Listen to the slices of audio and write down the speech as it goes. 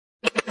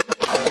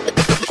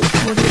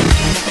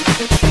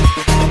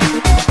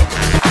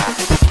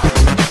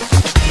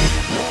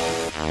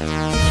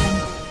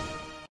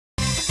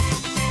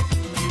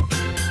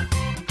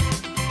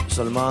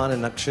Salman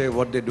and Akshay,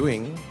 what they're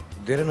doing,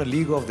 they're in a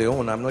league of their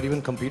own. I'm not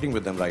even competing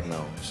with them right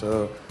now.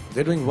 So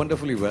they're doing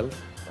wonderfully well.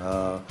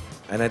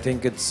 And I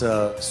think it's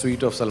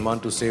sweet of Salman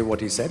to say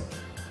what he said.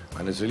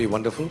 And it's really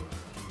wonderful.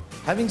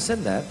 Having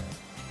said that,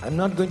 I'm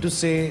not going to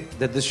say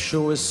that this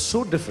show is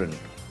so different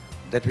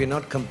that we're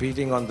not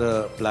competing on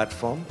the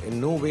platform.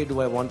 In no way do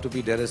I want to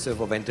be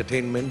derisive of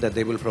entertainment that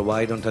they will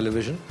provide on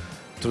television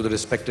through the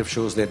respective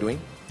shows they're doing.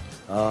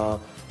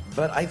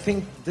 But I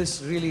think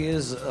this really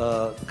is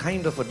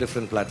kind of a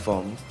different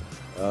platform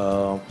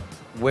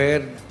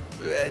where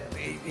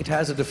it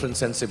has a different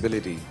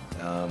sensibility.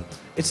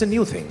 It's a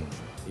new thing.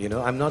 You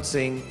know, I'm not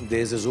saying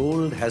there's as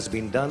old, has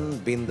been done,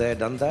 been there,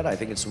 done that. I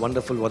think it's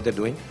wonderful what they're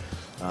doing.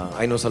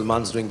 I know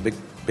Salman's doing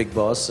Big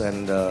Boss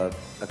and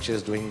Akshay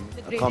is doing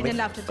the a comic.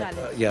 Laughter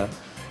Challenge. Yeah.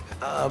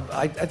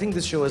 I think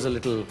this show is a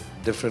little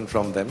different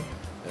from them.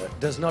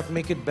 Does not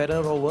make it better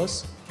or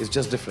worse. It's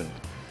just different.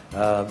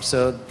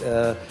 So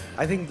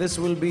I think this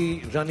will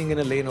be running in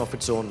a lane of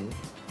its own,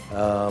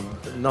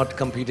 not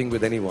competing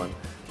with anyone.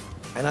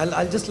 And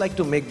I'll just like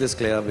to make this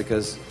clear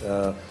because,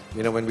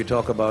 you know, when we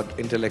talk about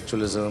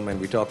intellectualism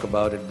and we talk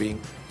about it being,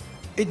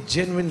 it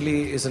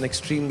genuinely is an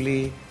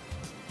extremely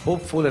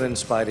hopeful and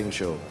inspiring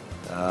show.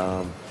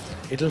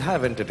 It'll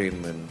have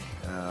entertainment.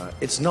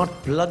 It's not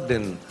plugged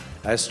in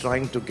as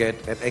trying to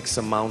get an X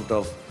amount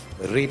of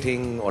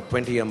rating or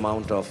 20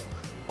 amount of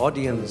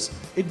audience.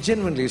 It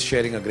genuinely is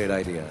sharing a great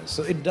idea.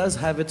 So it does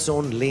have its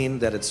own lane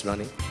that it's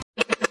running.